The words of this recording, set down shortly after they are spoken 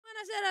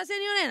Buonasera,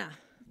 signorina.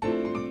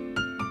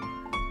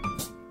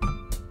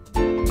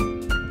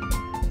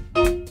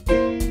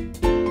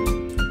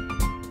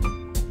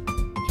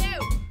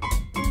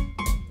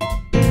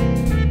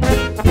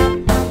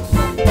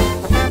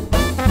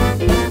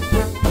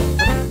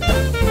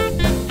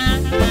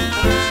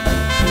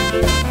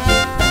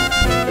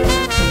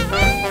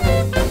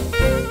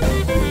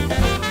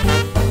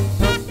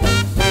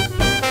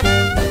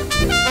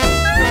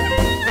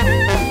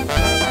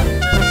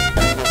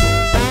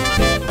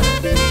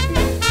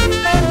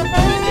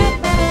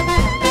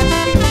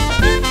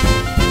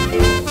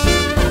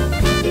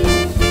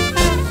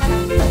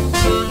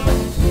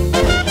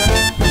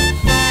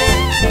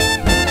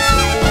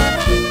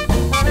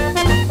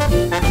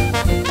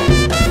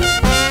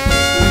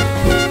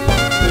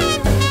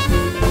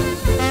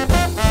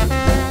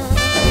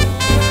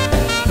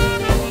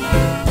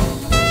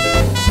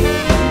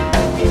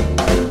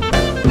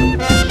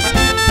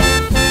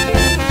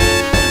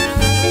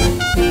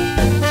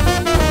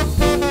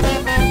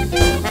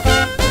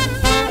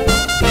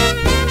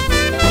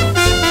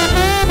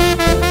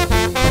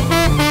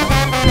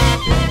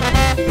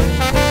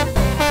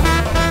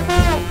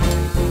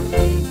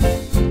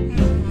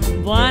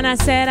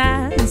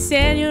 Buonasera,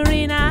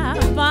 signorina,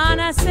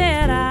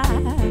 buonasera.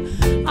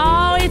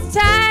 Oh, it's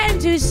time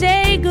to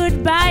say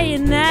goodbye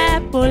in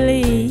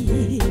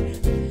Napoli.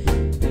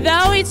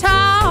 Though it's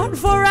hard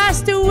for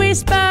us to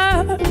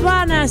whisper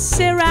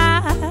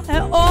buonasera,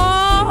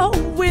 oh,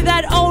 with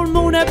that old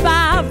moon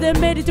above the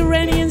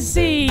Mediterranean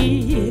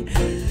Sea.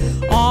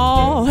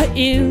 Oh,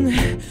 in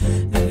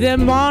the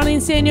morning,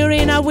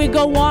 signorina, we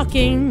go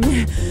walking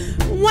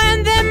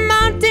when the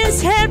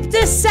mountains help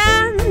the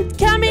sun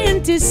come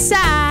into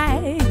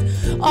sight.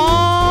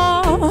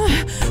 Oh,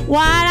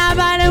 why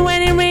buy the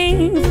wedding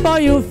ring for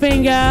your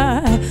finger,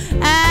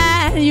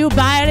 and you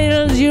buy a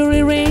little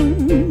jewelry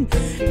ring.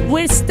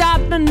 We'll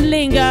stop and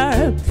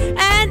linger,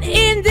 and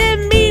in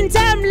the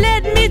meantime,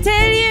 let me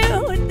tell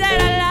you that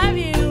I love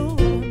you.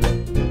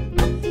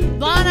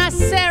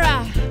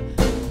 Buonasera,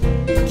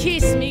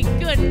 kiss me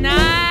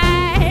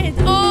goodnight.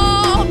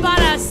 Oh,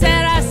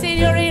 buonasera,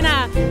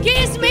 signorina,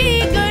 kiss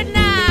me goodnight.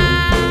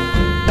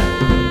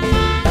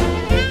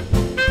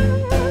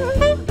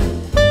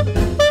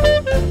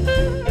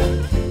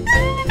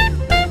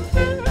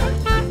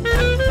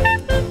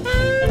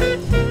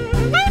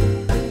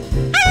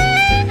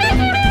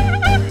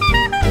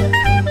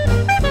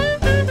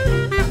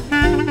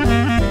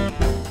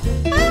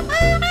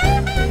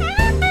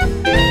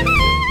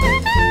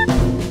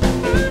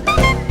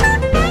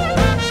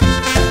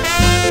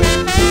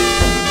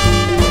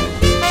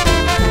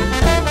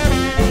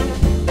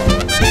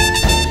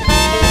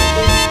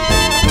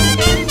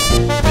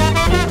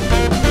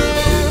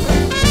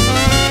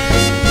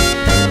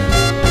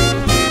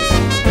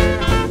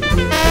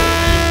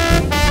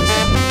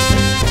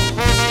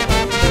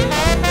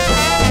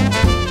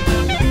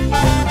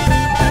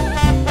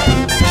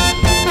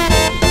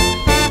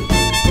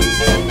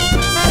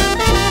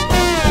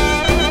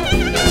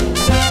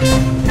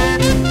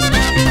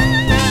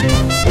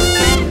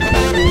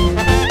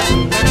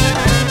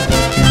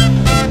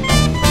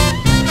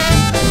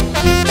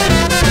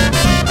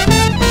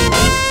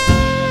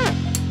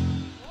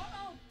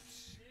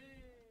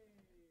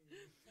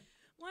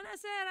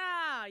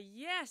 Buonasera.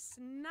 Yes,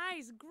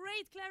 nice,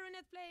 great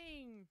clarinet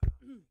playing.